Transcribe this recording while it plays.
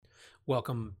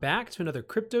Welcome back to another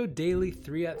Crypto Daily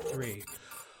 3 at 3.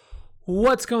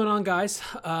 What's going on, guys?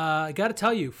 I got to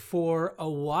tell you, for a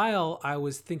while, I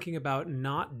was thinking about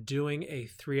not doing a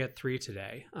 3 at 3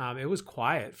 today. It was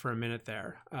quiet for a minute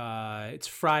there. It's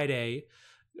Friday,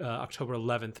 October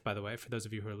 11th, by the way, for those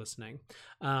of you who are listening.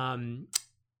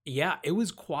 Yeah, it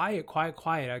was quiet.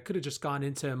 I could have just gone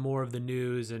into more of the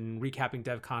news and recapping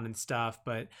DevCon and stuff,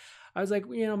 but I was like,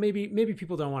 maybe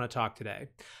people don't want to talk today.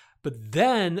 But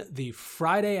then the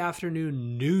Friday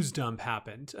afternoon news dump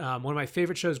happened. One of my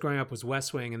favorite shows growing up was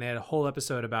West Wing, and they had a whole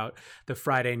episode about the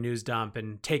Friday news dump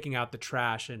and taking out the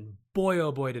trash. And boy,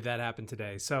 oh boy, did that happen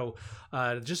today. So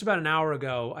just about an hour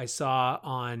ago, I saw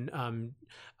on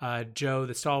Joe,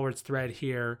 the Stalwart's thread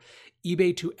here,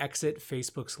 eBay to exit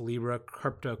Facebook's Libra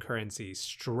cryptocurrency,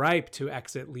 Stripe to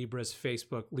exit Libra's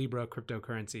Facebook Libra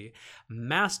cryptocurrency,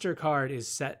 Mastercard is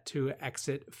set to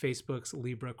exit Facebook's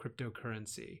Libra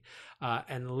cryptocurrency.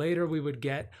 And later we would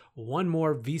get one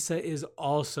more, Visa is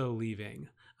also leaving.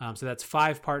 So that's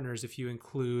 5 partners if you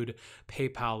include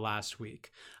PayPal last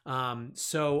week.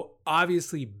 So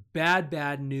obviously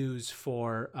bad news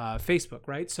for Facebook,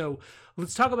 right? So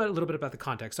let's talk about a little bit about the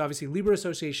context. Obviously, Libra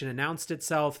Association announced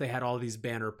itself. They had all these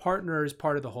banner partners.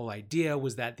 Part of the whole idea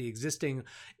was that the existing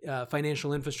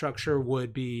financial infrastructure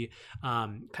would be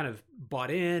kind of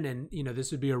bought in, and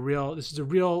this is a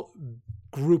real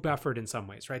group effort in some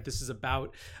ways, right? This is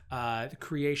about the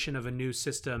creation of a new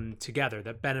system together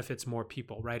that benefits more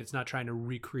people, right? It's not trying to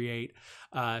recreate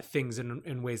things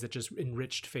in ways that just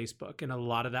enriched Facebook. And a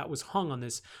lot of that was hung on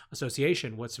this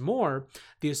association. What's more,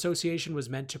 the association was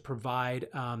meant to provide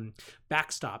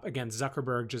backstop against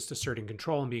Zuckerberg just asserting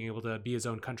control and being able to be his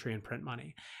own country and print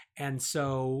money. And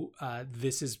so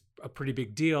this is a pretty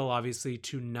big deal, obviously,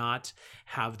 to not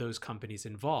have those companies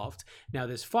involved. Now,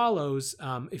 this follows,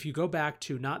 if you go back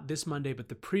to not this Monday, but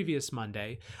the previous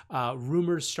Monday,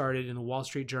 rumors started in the Wall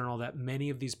Street Journal that many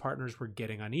of these partners were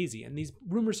getting uneasy. And these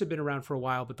rumors have been around for a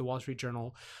while, but the Wall Street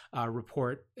Journal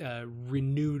report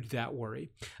renewed that worry.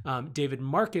 David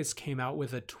Marcus came out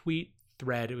with a tweet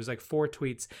thread. It was like 4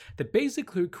 tweets that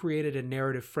basically created a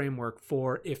narrative framework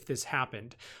for if this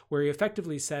happened, where he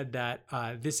effectively said that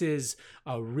this is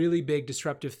a really big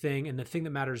disruptive thing, and the thing that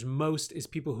matters most is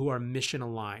people who are mission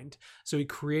aligned. So he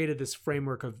created this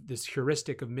framework of this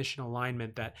heuristic of mission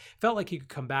alignment that felt like he could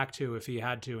come back to if he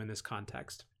had to in this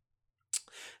context.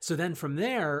 So then from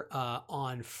there,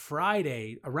 on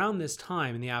Friday, around this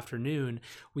time in the afternoon,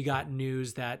 we got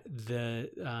news that the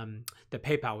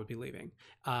PayPal would be leaving.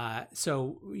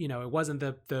 So it wasn't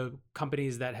the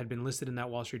companies that had been listed in that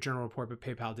Wall Street Journal report, but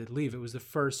PayPal did leave. It was the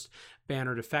first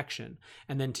banner defection.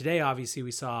 And then today, obviously,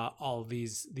 we saw all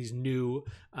these new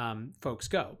folks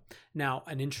go. Now,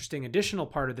 an interesting additional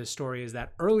part of this story is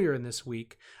that earlier in this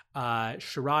week,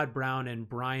 Sherrod Brown and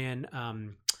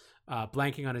Brian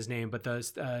blanking on his name, but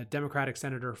the Democratic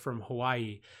senator from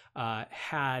Hawaii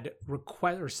had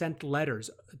sent letters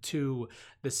to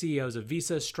the CEOs of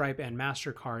Visa, Stripe, and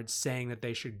Mastercard saying that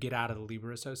they should get out of the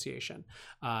Libra Association,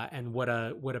 and what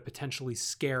a potentially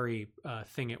scary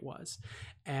thing it was.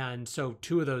 And so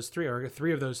 3 of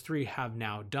those 3 have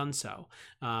now done so.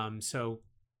 So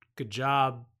good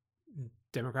job,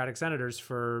 Democratic senators,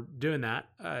 for doing that.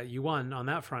 You won on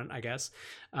that front, I guess.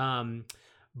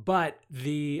 But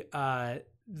the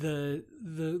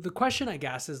question, I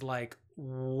guess, is why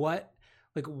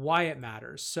it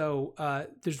matters. So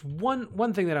there's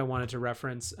one thing that I wanted to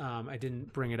reference. I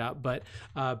didn't bring it up, but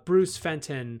Bruce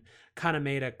Fenton kind of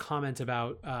made a comment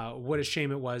about what a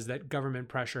shame it was that government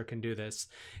pressure can do this.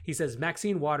 He says,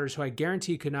 Maxine Waters, who I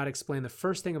guarantee could not explain the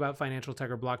first thing about financial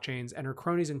tech or blockchains, and her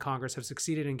cronies in Congress have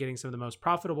succeeded in getting some of the most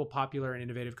profitable, popular, and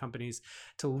innovative companies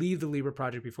to leave the Libra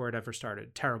project before it ever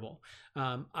started. Terrible.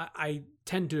 I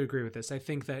tend to agree with this. I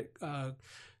think that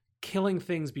killing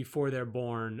things before they're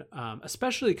born,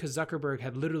 especially because Zuckerberg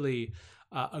had literally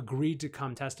agreed to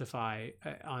come testify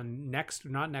on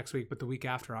not next week, but the week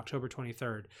after, October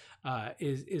 23rd,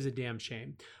 is a damn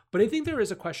shame. But I think there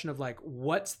is a question of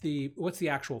what's the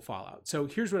actual fallout? So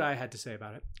here's what I had to say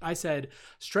about it. I said,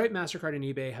 Stripe, Mastercard, and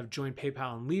eBay have joined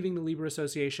PayPal in leaving the Libra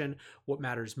Association. What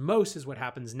matters most is what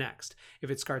happens next.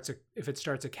 If it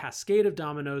starts a cascade of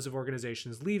dominoes of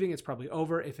organizations leaving, it's probably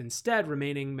over. If instead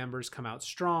remaining members come out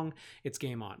strong, it's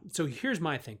game on. So here's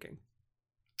my thinking.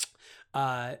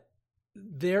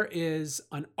 There is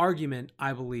an argument,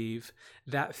 I believe,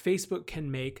 that Facebook can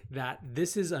make that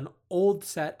this is an old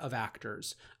set of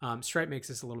actors. Stripe makes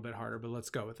this a little bit harder, but let's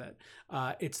go with it.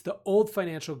 It's the old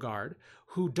financial guard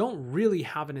who don't really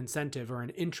have an incentive or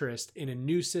an interest in a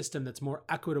new system that's more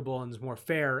equitable and is more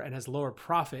fair and has lower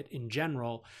profit in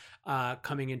general,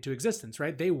 coming into existence,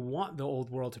 right? They want the old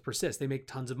world to persist. They make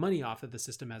tons of money off of the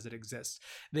system as it exists.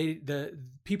 The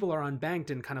people are unbanked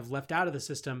and kind of left out of the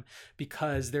system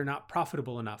because they're not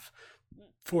profitable enough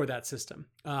for that system.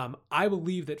 I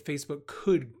believe that Facebook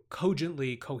could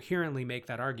cogently, coherently make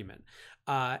that argument.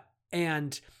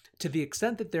 And to the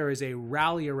extent that there is a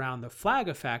rally around the flag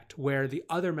effect where the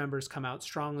other members come out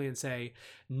strongly and say,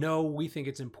 no, we think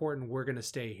it's important, we're going to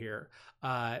stay here.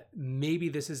 Maybe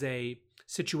this is a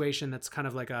situation that's kind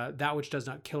of like that which does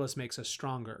not kill us makes us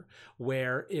stronger,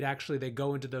 where it actually, they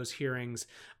go into those hearings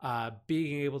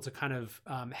being able to kind of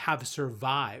have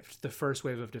survived the first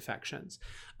wave of defections.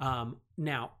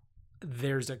 Now,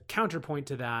 there's a counterpoint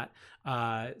to that.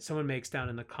 Someone makes down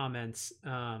in the comments,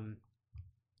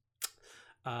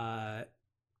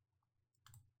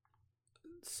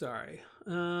 sorry,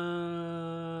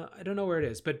 I don't know where it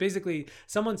is, but basically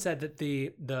someone said that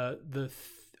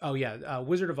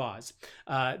Wizard of Oz,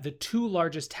 the two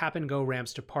largest tap and go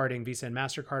ramps departing, Visa and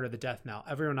Mastercard, are the death knell.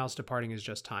 Everyone else departing is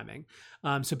just timing.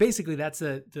 So basically that's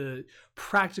the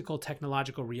practical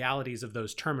technological realities of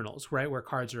those terminals, right? Where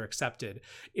cards are accepted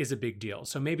is a big deal.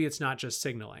 So maybe it's not just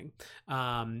signaling.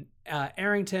 Michael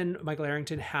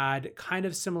Arrington had kind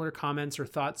of similar comments or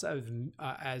thoughts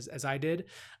as I did.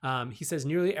 He says,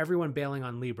 nearly everyone bailing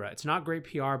on Libra. It's not great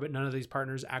PR, but none of these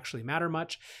partners actually matter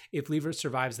much. If Libra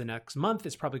survives the next month,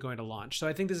 it's probably going to launch. So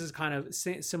I think this is kind of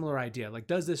similar idea. Like,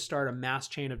 does this start a mass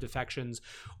chain of defections,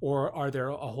 or are there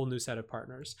a whole new set of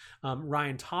partners?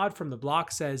 Ryan Todd from The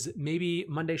Block says, maybe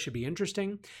Monday should be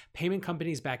interesting. Payment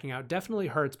companies backing out definitely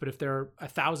hurts, but if there are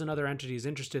 1,000 other entities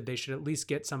interested, they should at least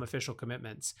get some official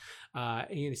commitments.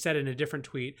 He said in a different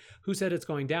tweet, who said it's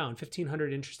going down?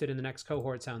 1,500 interested in the next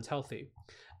cohort sounds healthy.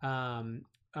 Selkis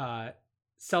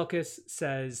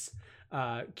says,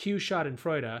 Q shot in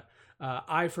Freuda.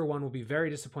 I, for one, will be very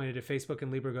disappointed if Facebook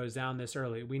and Libra goes down this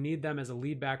early. We need them as a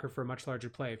lead backer for a much larger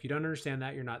play. If you don't understand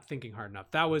that, you're not thinking hard enough.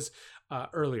 That was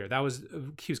earlier. That was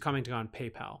Q's commenting on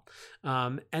PayPal.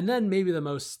 And then maybe the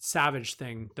most savage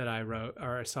thing that I wrote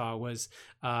or I saw was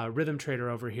Rhythm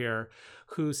Trader over here,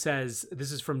 who says,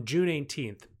 this is from June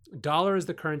 18th. Dollar is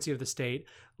the currency of the state.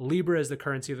 Libra is the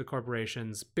currency of the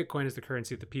corporations. Bitcoin is the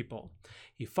currency of the people.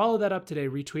 He followed that up today,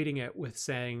 retweeting it with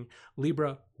saying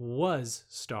Libra was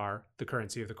the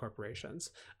currency of the corporations,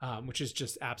 which is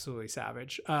just absolutely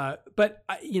savage. But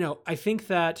I think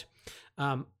that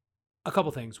a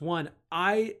couple things. One,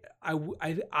 I've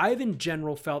in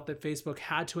general felt that Facebook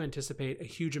had to anticipate a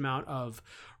huge amount of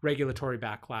regulatory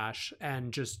backlash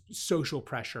and just social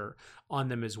pressure on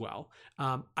them as well.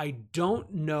 I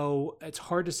don't know. It's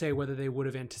hard to say whether they would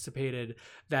have anticipated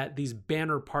that these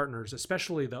banner partners,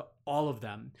 especially all of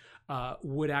them,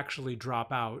 would actually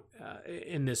drop out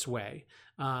in this way.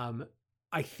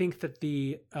 I think that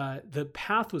the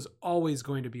path was always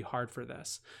going to be hard for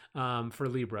this, for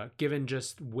Libra, given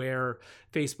just where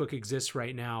Facebook exists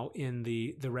right now in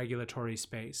the regulatory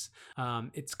space.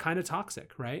 It's kind of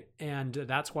toxic, right? And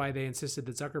that's why they insisted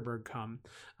that Zuckerberg come.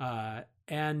 I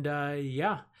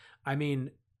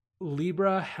mean,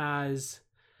 Libra has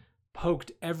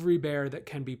poked every bear that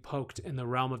can be poked in the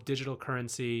realm of digital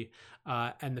currency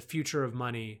and the future of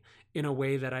money in a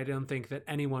way that I don't think that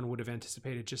anyone would have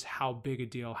anticipated just how big a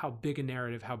deal, how big a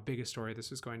narrative, how big a story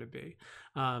this is going to be.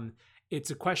 It's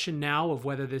a question now of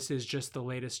whether this is just the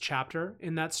latest chapter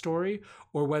in that story,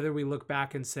 or whether we look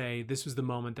back and say this was the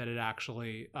moment that it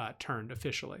actually turned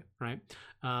officially, right?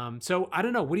 So I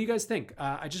don't know. What do you guys think?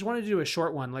 I just wanted to do a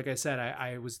short one. Like I said,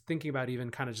 I was thinking about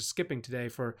even kind of just skipping today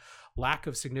for lack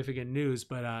of significant news,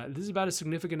 but this is about as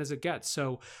significant as it gets.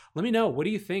 So let me know. What do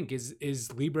you think?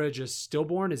 Is Libra just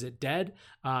stillborn? Is it dead?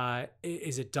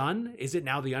 Is it done? Is it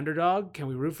now the underdog? Can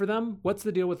we root for them? What's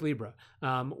the deal with Libra?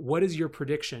 What is your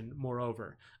prediction,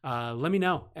 moreover? Let me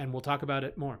know, and we'll talk about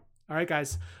it more. All right,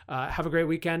 guys, have a great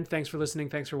weekend. Thanks for listening.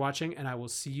 Thanks for watching, and I will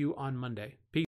see you on Monday. Peace.